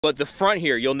But the front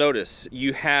here, you'll notice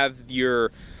you have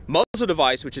your muzzle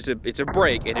device, which is it's a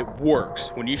brake, and it works.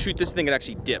 When you shoot this thing, it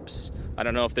actually dips. I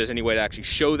don't know if there's any way to actually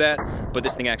show that, but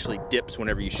this thing actually dips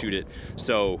whenever you shoot it.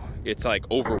 So it's like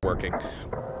overworking.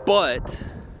 But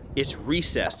it's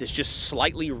recessed. It's just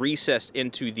slightly recessed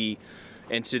into the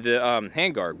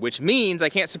handguard, which means I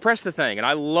can't suppress the thing. And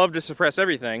I love to suppress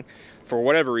everything for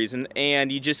whatever reason,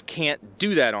 and you just can't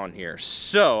do that on here.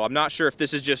 So I'm not sure if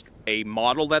this is just a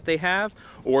model that they have,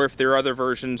 or if there are other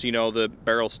versions, you know, the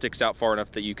barrel sticks out far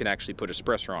enough that you can actually put a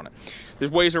suppressor on it.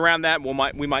 There's ways around that.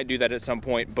 We might do that at some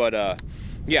point, but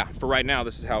yeah, for right now,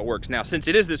 this is how it works. Now, since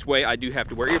it is this way, I do have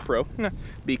to wear ear pro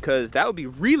because that would be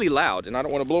really loud, and I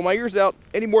don't want to blow my ears out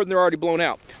any more than they're already blown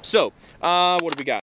out. So, what do we got?